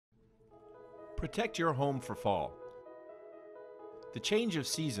Protect your home for fall. The change of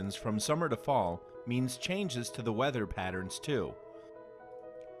seasons from summer to fall means changes to the weather patterns too.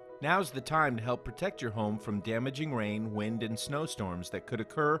 Now's the time to help protect your home from damaging rain, wind, and snowstorms that could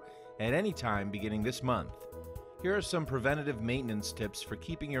occur at any time beginning this month. Here are some preventative maintenance tips for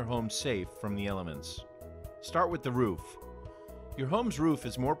keeping your home safe from the elements. Start with the roof. Your home's roof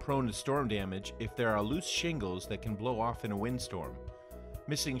is more prone to storm damage if there are loose shingles that can blow off in a windstorm.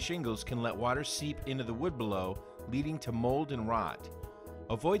 Missing shingles can let water seep into the wood below, leading to mold and rot.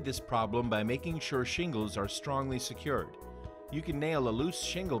 Avoid this problem by making sure shingles are strongly secured. You can nail a loose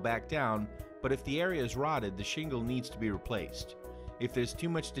shingle back down, but if the area is rotted, the shingle needs to be replaced. If there's too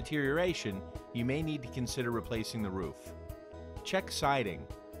much deterioration, you may need to consider replacing the roof. Check siding.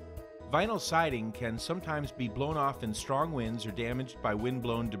 Vinyl siding can sometimes be blown off in strong winds or damaged by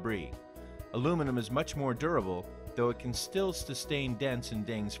wind-blown debris. Aluminum is much more durable, though it can still sustain dents and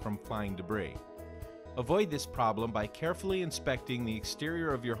dings from flying debris. Avoid this problem by carefully inspecting the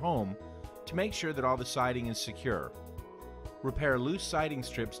exterior of your home to make sure that all the siding is secure. Repair loose siding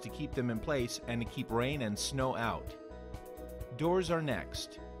strips to keep them in place and to keep rain and snow out. Doors are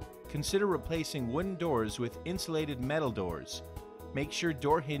next. Consider replacing wooden doors with insulated metal doors. Make sure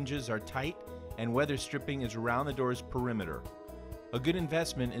door hinges are tight and weather stripping is around the door's perimeter. A good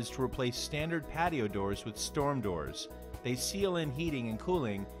investment is to replace standard patio doors with storm doors. They seal in heating and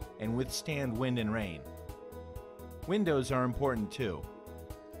cooling and withstand wind and rain. Windows are important too.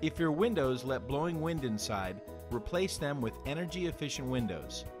 If your windows let blowing wind inside, replace them with energy-efficient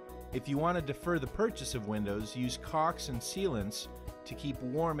windows. If you want to defer the purchase of windows, use caulks and sealants to keep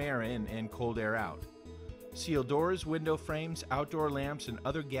warm air in and cold air out. Seal doors, window frames, outdoor lamps, and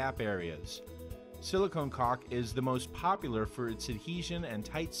other gap areas. Silicone caulk is the most popular for its adhesion and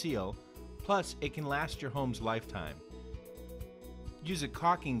tight seal, plus it can last your home's lifetime. Use a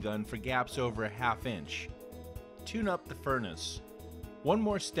caulking gun for gaps over a ½ inch. Tune up the furnace. One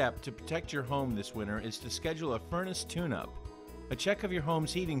more step to protect your home this winter is to schedule a furnace tune-up. A check of your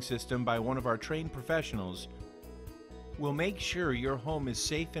home's heating system by one of our trained professionals will make sure your home is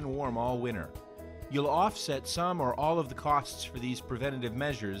safe and warm all winter. You'll offset some or all of the costs for these preventative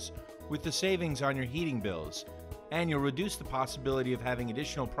measures with the savings on your heating bills, and you'll reduce the possibility of having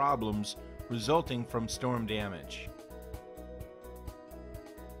additional problems resulting from storm damage.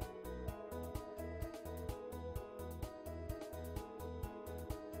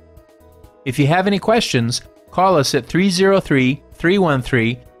 If you have any questions, call us at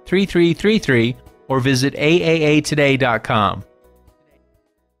 303-313-3333 or visit AAAtoday.com.